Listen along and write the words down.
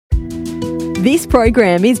This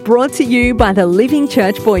program is brought to you by the Living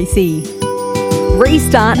Church Boise.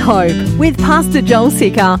 Restart Hope with Pastor Joel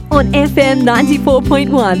Sicker on FM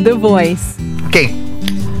 94.1 The Voice. Okay,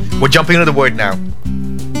 we're jumping into the word now.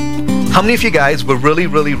 How many of you guys were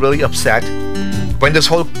really upset when this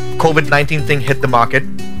whole COVID-19 thing hit the market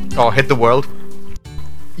or hit the world?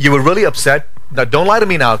 You were really upset. Now, don't lie to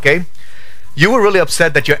me now, okay? You were really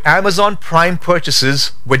upset that your Amazon Prime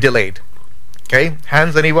purchases were delayed. Okay,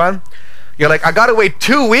 hands anyone? You're like, I gotta wait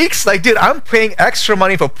 2 weeks? Like, dude, I'm paying extra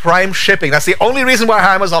money for Prime shipping. That's the only reason why I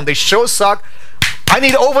have Amazon. They sure suck. I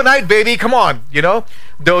need overnight, baby. Come on, you know?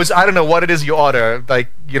 Those, I don't know what it is you order, like,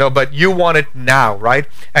 you know, but you want it now, right?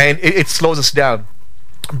 And it slows us down.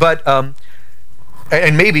 But,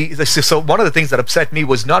 and maybe, so one of the things that upset me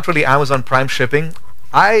was not really Amazon Prime shipping.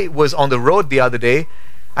 I was on the road the other day,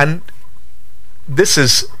 and this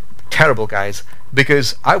is terrible, guys,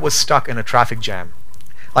 because I was stuck in a traffic jam.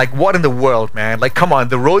 Like, what in the world, man? Like, come on,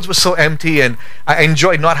 the roads were so empty, and I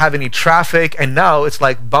enjoyed not having any traffic, and now it's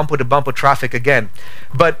like bumper to bumper traffic again.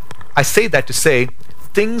 But I say that to say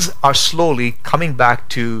things are slowly coming back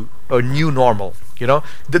to a new normal. You know,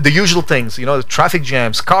 the usual things, you know, the traffic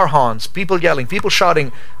jams, car horns, people yelling, people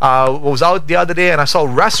shouting. I was out the other day and I saw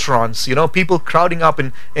restaurants, you know, people crowding up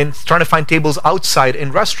and trying to find tables outside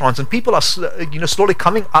in restaurants, and people are, you know, slowly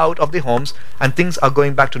coming out of their homes and things are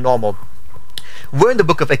going back to normal. We're in the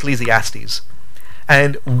book of Ecclesiastes.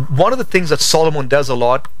 And one of the things that Solomon does a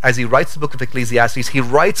lot as he writes the book of Ecclesiastes, he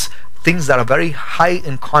writes things that are very high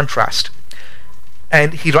in contrast.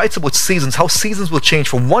 And he writes about seasons, how seasons will change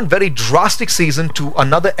from one very drastic season to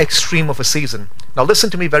another extreme of a season. Now listen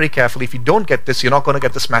to me very carefully. If you don't get this, you're not going to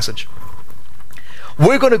get this message.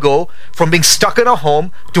 We're going to go from being stuck in our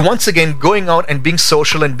home to once again going out and being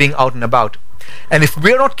social and being out and about. And if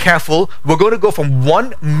we're not careful, we're going to go from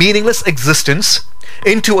one meaningless existence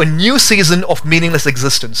into a new season of meaningless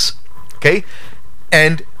existence. Okay?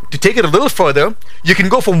 And to take it a little further, you can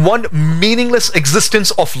go from one meaningless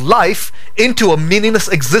existence of life into a meaningless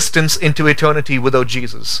existence into eternity without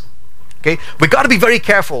Jesus. Okay? We got to be very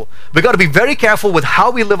careful. We got to be very careful with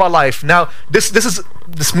how we live our life. Now,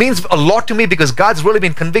 this means a lot to me because God's really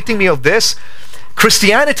been convicting me of this.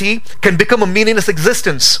 Christianity can become a meaningless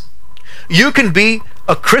existence. You can be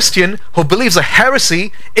a Christian who believes a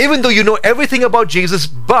heresy even though you know everything about Jesus,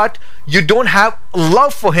 but you don't have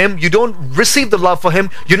love for him, you don't receive the love for him,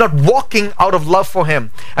 you're not walking out of love for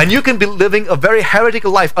him. And you can be living a very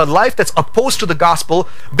heretical life, a life that's opposed to the gospel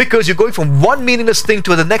because you're going from one meaningless thing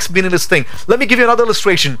to the next meaningless thing. Let me give you another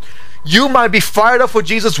illustration. You might be fired up for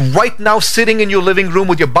Jesus right now, sitting in your living room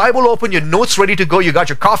with your Bible open, your notes ready to go, you got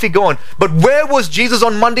your coffee going. But where was Jesus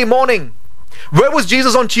on Monday morning? Where was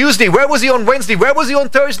Jesus on Tuesday? Where was he on Wednesday? Where was he on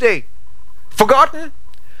Thursday? Forgotten?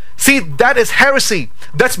 See, that is heresy.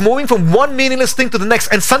 That's moving from one meaningless thing to the next.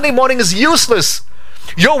 And Sunday morning is useless.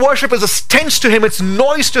 Your worship is a stench to him. It's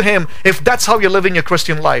noise to him if that's how you're living your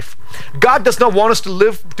Christian life. God does not want us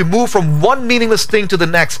to move from one meaningless thing to the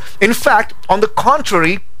next. In fact, on the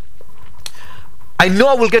contrary, I know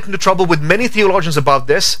I will get into trouble with many theologians about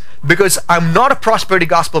this because I'm not a prosperity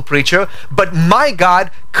gospel preacher, but my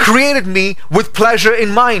God created me with pleasure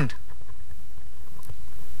in mind.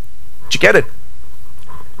 Did you get it?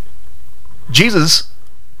 Jesus,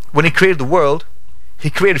 when he created the world,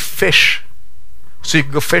 he created fish so you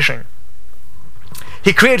could go fishing.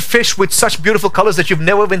 He created fish with such beautiful colors that you've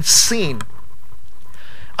never even seen.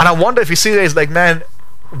 And I wonder if you see it, it's like, man,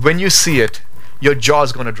 when you see it, your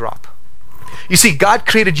jaw's going to drop. You see, God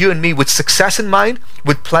created you and me with success in mind,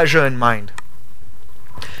 with pleasure in mind.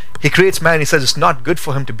 He creates man, he says it's not good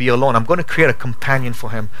for him to be alone. I'm going to create a companion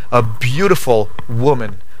for him, a beautiful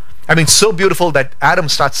woman. I mean, so beautiful that Adam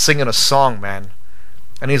starts singing a song, man.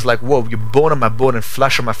 And he's like, whoa, you're bone of my bone and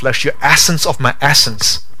flesh of my flesh, you're essence of my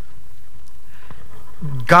essence.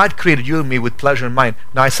 God created you and me with pleasure in mind.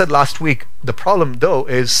 Now, I said last week, the problem though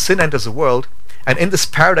is sin enters the world, and in this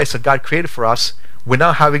paradise that God created for us, we're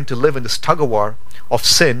now having to live in this tug-of-war of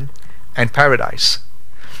sin and paradise.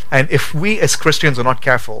 And if we as Christians are not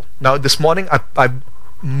careful, now this morning I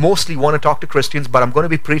mostly want to talk to Christians, but I'm going to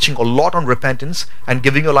be preaching a lot on repentance and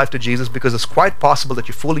giving your life to Jesus because it's quite possible that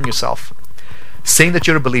you're fooling yourself, saying that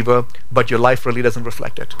you're a believer, but your life really doesn't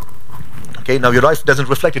reflect it. Okay, now your life doesn't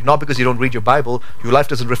reflect it not because you don't read your Bible, your life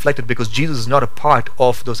doesn't reflect it because Jesus is not a part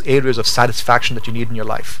of those areas of satisfaction that you need in your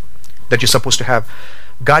life, that you're supposed to have.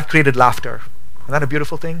 God created laughter. Isn't that a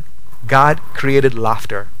beautiful thing? God created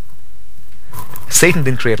laughter. Satan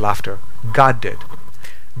didn't create laughter. God did.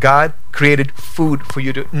 God created food for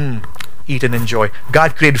you to eat and enjoy.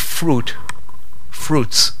 God created fruits.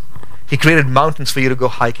 He created mountains for you to go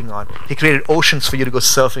hiking on. He created oceans for you to go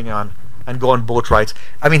surfing on. and go on boat rides.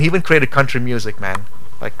 I mean, he even created country music, man.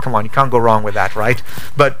 Like, come on, you can't go wrong with that, right?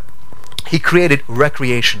 But he created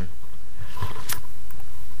recreation.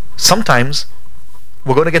 Sometimes,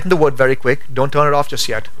 we're going to get in the word very quick. Don't turn it off just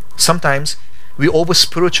yet. Sometimes, we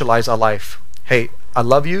over-spiritualize our life. Hey, I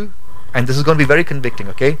love you, and this is going to be very convicting,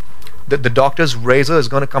 okay? The doctor's razor is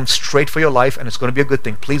going to come straight for your life, and it's going to be a good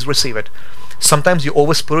thing. Please receive it. Sometimes you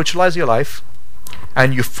over-spiritualize your life,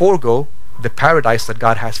 and you forego the paradise that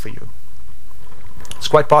God has for you. It's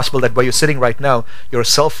quite possible that where you're sitting right now, you're a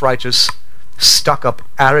self-righteous, stuck-up,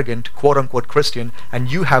 arrogant, quote-unquote Christian,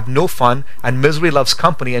 and you have no fun, and misery loves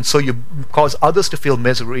company, and so you cause others to feel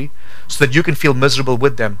misery so that you can feel miserable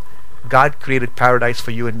with them. God created paradise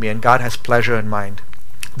for you and me, and God has pleasure in mind.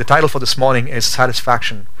 The title for this morning is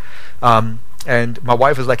Satisfaction. And my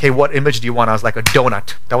wife was like, hey, what image do you want? I was like, a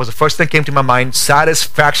donut. That was the first thing that came to my mind.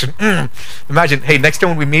 Satisfaction. Imagine, hey, next time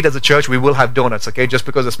when we meet as a church, we will have donuts, okay? Just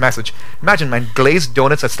because of this message. Imagine, man, glazed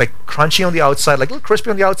donuts that's like crunchy on the outside, like a little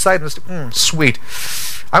crispy on the outside, and it's sweet.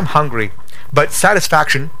 I'm hungry. But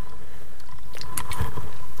satisfaction,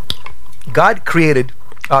 God created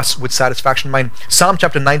us with satisfaction in mind. Psalm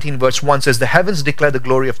chapter 19 verse 1 says, the heavens declare the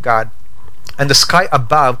glory of God, and the sky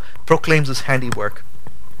above proclaims his handiwork.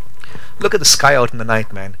 Look at the sky out in the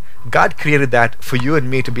night, man. God created that for you and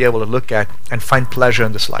me to be able to look at and find pleasure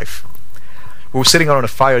in this life. We were sitting around a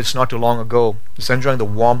fire just not too long ago, just enjoying the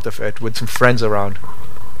warmth of it with some friends around.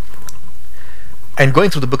 And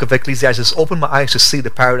going through the book of Ecclesiastes opened my eyes to see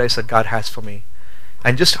the paradise that God has for me.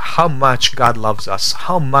 And just how much God loves us,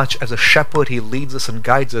 how much as a shepherd he leads us and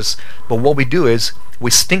guides us. But what we do is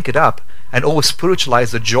we stink it up and over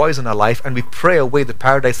spiritualize the joys in our life, and we pray away the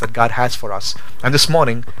paradise that God has for us. And this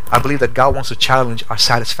morning, I believe that God wants to challenge our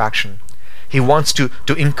satisfaction. He wants to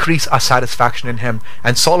increase our satisfaction in him.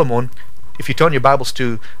 And Solomon, if you turn your Bibles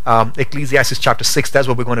to Ecclesiastes chapter 6, that's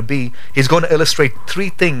where we're going to be. He's going to illustrate 3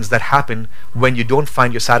 things that happen when you don't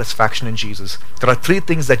find your satisfaction in Jesus. There are 3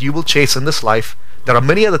 things that you will chase in this life. There are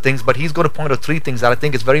many other things, but he's going to point out 3 things that I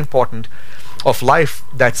think is very important of life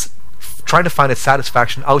that's trying to find its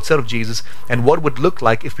satisfaction outside of Jesus, and what would look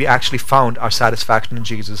like if we actually found our satisfaction in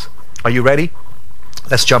Jesus. Are you ready?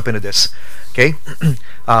 Let's jump into this. Okay?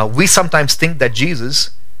 We sometimes think that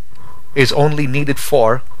Jesus is only needed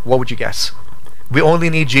for, what would you guess? We only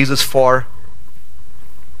need Jesus for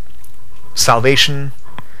salvation,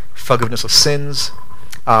 forgiveness of sins,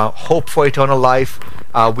 hope for eternal life.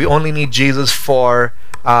 We only need Jesus for,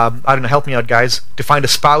 I don't know, help me out guys, to find a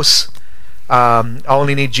spouse. I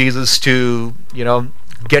only need Jesus to,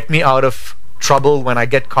 get me out of trouble when I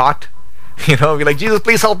get caught. We're like, Jesus,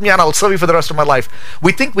 please help me and I'll serve you for the rest of my life.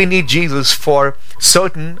 We think we need Jesus for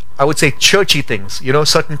certain, I would say, churchy things,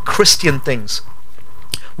 certain Christian things.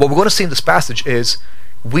 What we're going to see in this passage is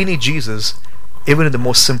we need Jesus even in the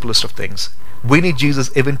most simplest of things. We need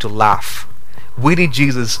Jesus even to laugh. We need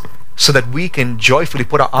Jesus so that we can joyfully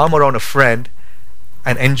put our arm around a friend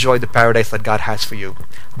and enjoy the paradise that God has for you.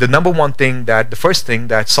 The first thing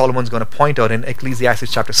that Solomon's going to point out in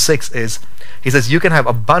Ecclesiastes chapter 6 is, he says, you can have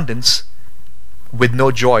abundance with no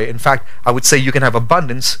joy. In fact, I would say you can have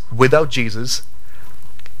abundance without Jesus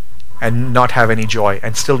and not have any joy,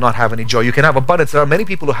 and still not have any joy. You can have abundance. There are many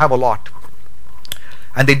people who have a lot,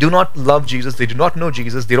 and they do not love Jesus, they do not know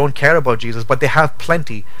Jesus, they don't care about Jesus, but they have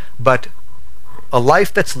plenty. But a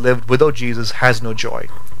life that's lived without Jesus has no joy.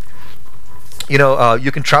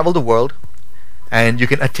 You can travel the world and you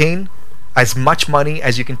can attain as much money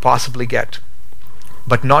as you can possibly get,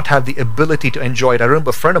 but not have the ability to enjoy it. I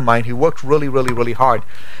remember a friend of mine who worked really, really, really hard,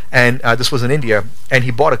 and this was in India, and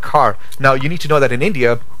he bought a car. Now, you need to know that in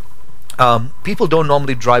India, people don't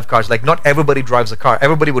normally drive cars. Like, not everybody drives a car.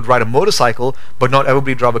 Everybody would ride a motorcycle, but not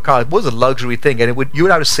everybody drive a car. It was a luxury thing, and you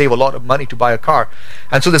would have to save a lot of money to buy a car.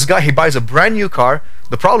 And so this guy, he buys a brand new car.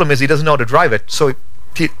 The problem is he doesn't know how to drive it. So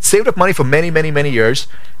he saved up money for many, many, many years,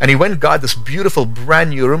 and he went and got this beautiful brand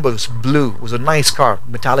new, remember, it was blue. It was a nice car,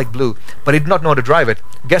 metallic blue, but he did not know how to drive it.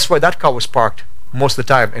 Guess where that car was parked most of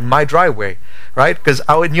the time? In my driveway, right? Because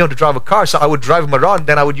I would knew how to drive a car, so I would drive him around,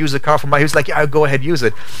 then I would use the car for he was like, yeah, I'll go ahead, use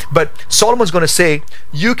it. But Solomon's going to say,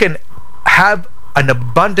 you can have an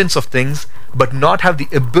abundance of things, but not have the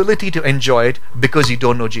ability to enjoy it because you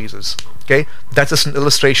don't know Jesus. Okay? That's just an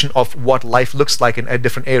illustration of what life looks like in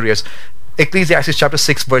different areas. Ecclesiastes chapter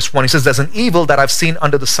 6 verse 1, he says, there's an evil that I've seen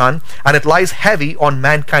under the sun, and it lies heavy on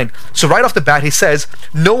mankind. So right off the bat, he says,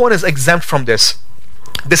 no one is exempt from this.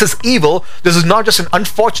 This is evil. This is not just an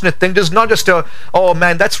unfortunate thing. This is not just a, oh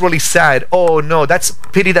man, that's really sad. Oh no, that's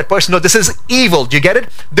pity that person. No, this is evil. Do you get it?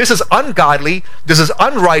 This is ungodly. This is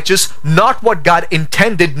unrighteous. Not what God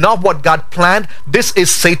intended, not what God planned. This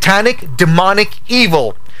is satanic, demonic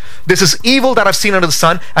evil. This is evil that I've seen under the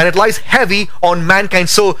sun, and it lies heavy on mankind.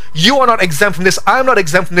 So you are not exempt from this. I'm not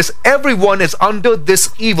exempt from this. Everyone is under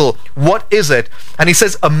this evil. What is it? And he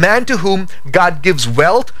says, a man to whom God gives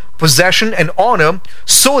wealth, possession, and honor,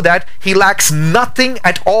 so that he lacks nothing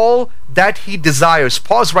at all that he desires.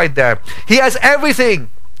 Pause right there. He has everything.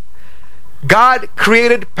 God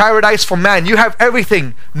created paradise for man. You have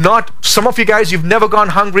everything. Not some of you guys, you've never gone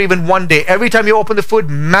hungry even one day. Every time you open the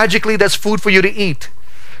food, magically there's food for you to eat.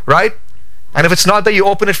 Right? And if it's not there, you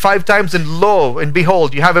open it 5 times and lo and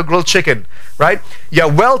behold, you have a grilled chicken. Right? You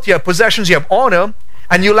have wealth, you have possessions, you have honor,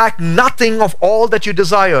 and you lack nothing of all that you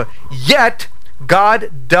desire. Yet,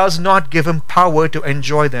 God does not give him power to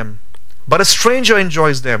enjoy them, but a stranger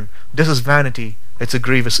enjoys them. This is vanity. It's a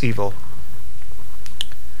grievous evil.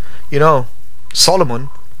 You know, Solomon,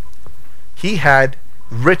 he had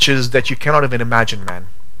riches that you cannot even imagine, man.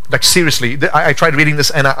 Like seriously, I tried reading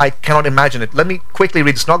this and I cannot imagine it. Let me quickly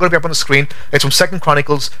read. It's not going to be up on the screen. It's from 2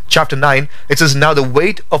 Chronicles chapter 9. It says, now the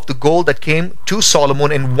weight of the gold that came to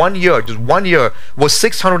Solomon in 1 year, just 1 year, was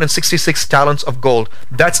 666 talents of gold.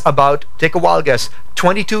 That's about, take a wild guess,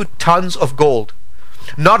 22 tons of gold.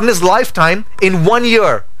 Not in his lifetime, in 1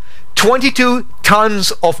 year. 22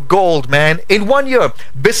 tons of gold, man, in 1 year.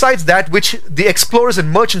 Besides that which the explorers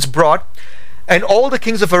and merchants brought, and all the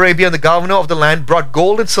kings of Arabia and the governor of the land brought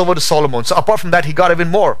gold and silver to Solomon. So apart from that, he got even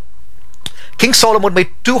more. King Solomon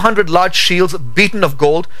made 200 large shields beaten of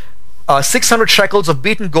gold. 600 shekels of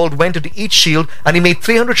beaten gold went into each shield, and he made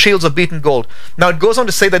 300 shields of beaten gold. Now it goes on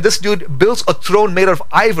to say that this dude builds a throne made of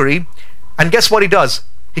ivory, and guess what he does?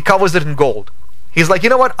 He covers it in gold. He's like, you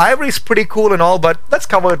know what? Ivory is pretty cool and all, but let's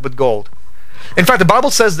cover it with gold. In fact, the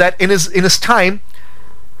Bible says that in his time,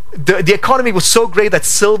 the economy was so great that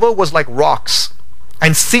silver was like rocks,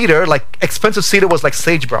 and cedar, like expensive cedar, was like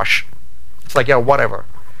sagebrush. It's like, yeah, whatever.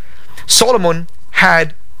 Solomon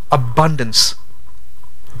had abundance,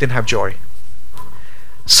 didn't have joy.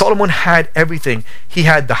 Solomon had everything. He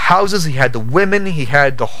had the houses, he had the women, he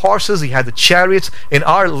had the horses, he had the chariots. In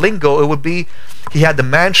our lingo, it would be he had the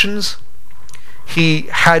mansions. He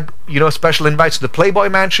had, special invites to the Playboy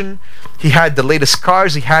Mansion. He had the latest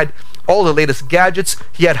cars. He had all the latest gadgets.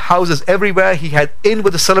 He had houses everywhere. He had in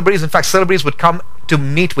with the celebrities. In fact, celebrities would come to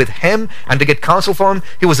meet with him and to get counsel from him.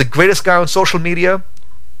 He was the greatest guy on social media,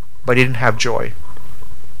 but he didn't have joy.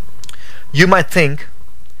 You might think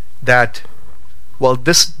that, well,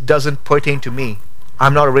 this doesn't pertain to me.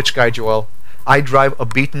 I'm not a rich guy, Joel. I drive a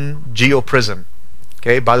beaten Geo Prism.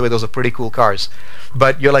 Okay, by the way, those are pretty cool cars.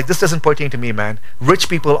 But you're like, this doesn't pertain to me, man. Rich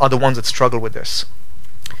people are the ones that struggle with this.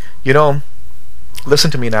 Listen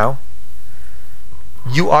to me now.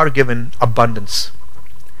 You are given abundance.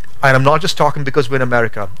 And I'm not just talking because we're in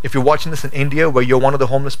America. If you're watching this in India, where you're one of the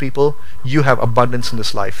homeless people, you have abundance in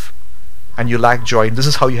this life. And you lack joy. And this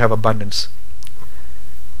is how you have abundance.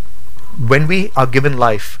 When we are given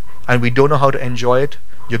life and we don't know how to enjoy it,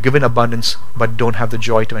 you're given abundance but don't have the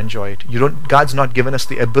joy to enjoy it. God's not given us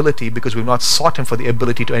the ability because we've not sought him for the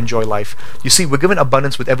ability to enjoy life. You see, we're given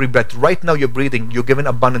abundance with every breath. Right now you're breathing. You're given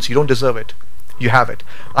abundance. You don't deserve it. You have it.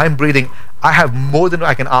 I'm breathing. I have more than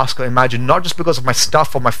I can ask or imagine, not just because of my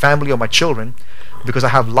stuff or my family or my children, because I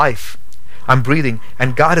have life. I'm breathing,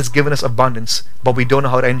 and God has given us abundance, but we don't know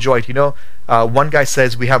how to enjoy it. One guy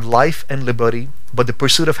says we have life and liberty, but the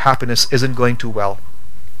pursuit of happiness isn't going too well.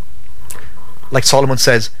 Like Solomon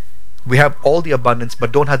says, we have all the abundance,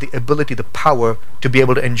 but don't have the ability, the power to be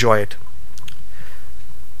able to enjoy it.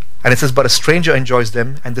 And it says, but a stranger enjoys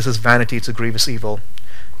them, and this is vanity, it's a grievous evil.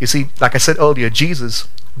 You see, like I said earlier, Jesus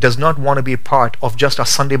does not want to be a part of just our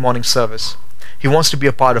Sunday morning service. He wants to be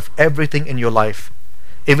a part of everything in your life,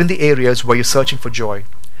 even the areas where you're searching for joy.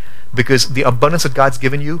 Because the abundance that God's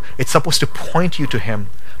given you, it's supposed to point you to him,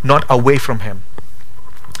 not away from him.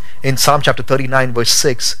 In Psalm chapter 39, verse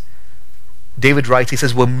 6, David writes, he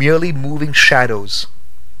says, we're merely moving shadows.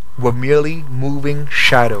 We're merely moving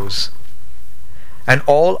shadows. And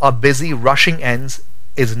all our busy rushing ends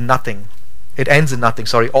is nothing. It ends in nothing.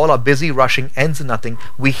 All our busy rushing ends in nothing.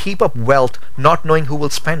 We heap up wealth, not knowing who will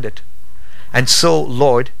spend it. And so,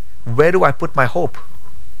 Lord, where do I put my hope?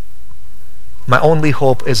 My only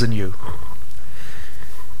hope is in you.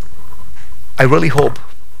 I really hope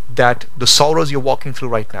that the sorrows you're walking through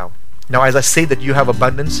right now. Now, as I say that you have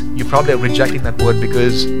abundance, you probably are rejecting that word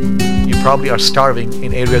because you probably are starving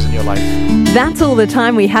in areas in your life. That's all the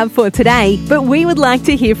time we have for today, but we would like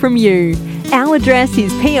to hear from you. Our address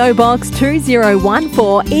is PO Box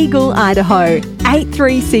 2014 Eagle, Idaho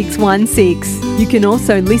 83616. You can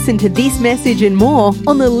also listen to this message and more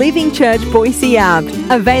on the Living Church Boise app,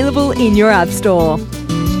 available in your app store.